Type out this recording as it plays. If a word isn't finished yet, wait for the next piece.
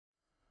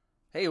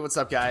Hey, what's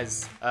up,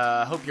 guys?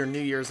 Hope your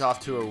New Year's off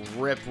to a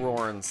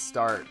rip-roaring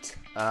start.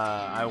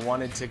 I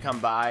wanted to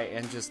come by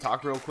and just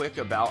talk real quick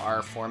about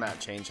our format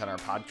change on our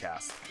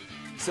podcast.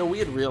 So we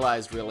had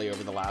realized really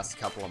over the last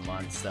couple of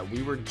months that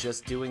we were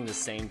just doing the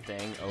same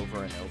thing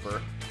over and over.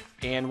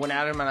 And when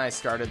Adam and I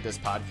started this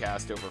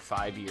podcast over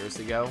 5 years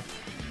ago,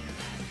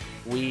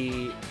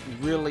 we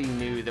really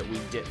knew that we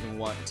didn't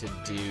want to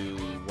do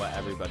what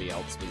everybody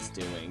else was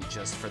doing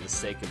just for the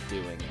sake of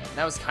doing it. And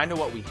that was kind of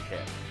what we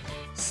hit.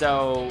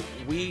 So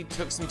we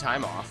took some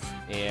time off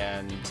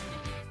and,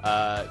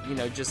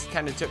 just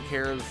kind of took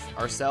care of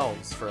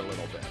ourselves for a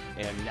little bit.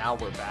 And now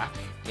we're back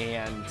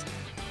and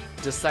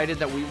decided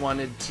that we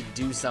wanted to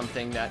do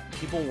something that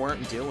people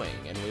weren't doing.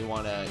 And we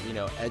want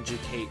to,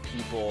 educate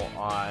people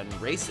on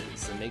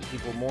races and make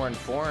people more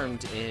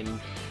informed in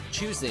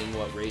choosing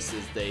what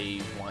races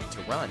they want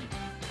to run.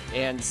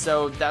 And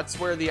so that's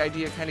where the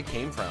idea kind of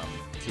came from,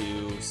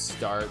 to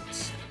start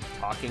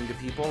talking to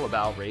people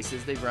about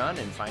races they run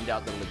and find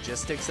out the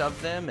logistics of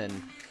them and,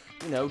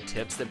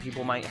 tips that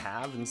people might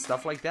have and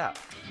stuff like that.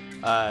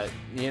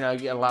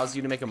 It allows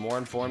you to make a more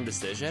informed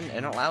decision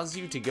and allows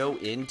you to go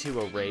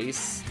into a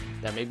race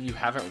that maybe you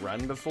haven't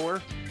run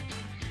before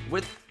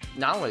with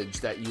knowledge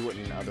that you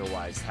wouldn't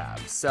otherwise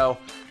have. So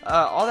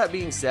all that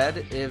being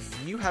said, if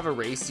you have a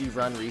race you've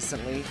run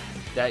recently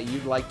that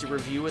you'd like to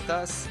review with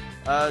us,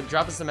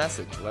 drop us a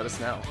message. Let us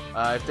know.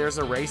 If there's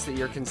a race that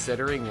you're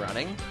considering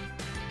running,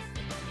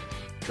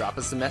 drop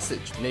us a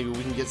message. Maybe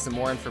we can get some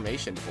more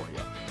information for you.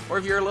 Or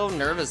if you're a little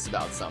nervous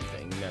about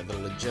something, the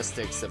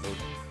logistics of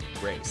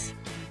a race,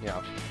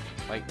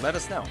 let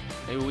us know.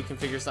 Maybe we can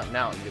figure something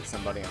out and get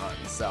somebody on.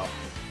 So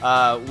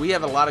we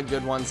have a lot of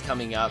good ones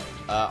coming up.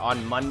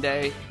 On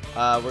Monday,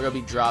 we're going to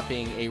be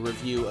dropping a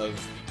review of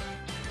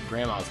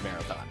Grandma's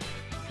Marathon,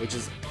 which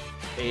is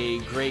a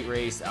great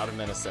race out of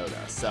Minnesota.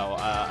 So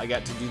I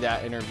got to do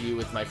that interview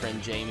with my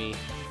friend Jamie,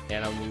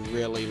 and I'm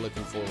really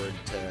looking forward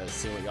to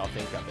seeing what y'all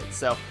think of it.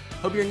 So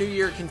hope your new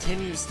year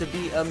continues to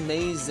be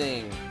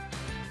amazing,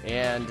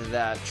 and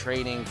that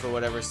training for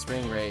whatever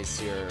spring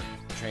race you're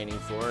training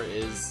for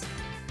is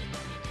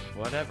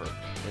whatever.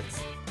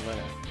 It's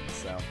winter,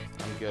 so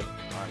I'm good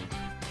on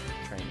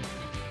training.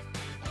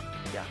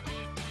 Yeah,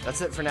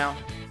 that's it for now.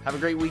 Have a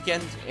great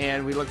weekend,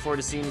 and we look forward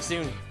to seeing you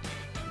soon.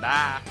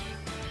 Bye.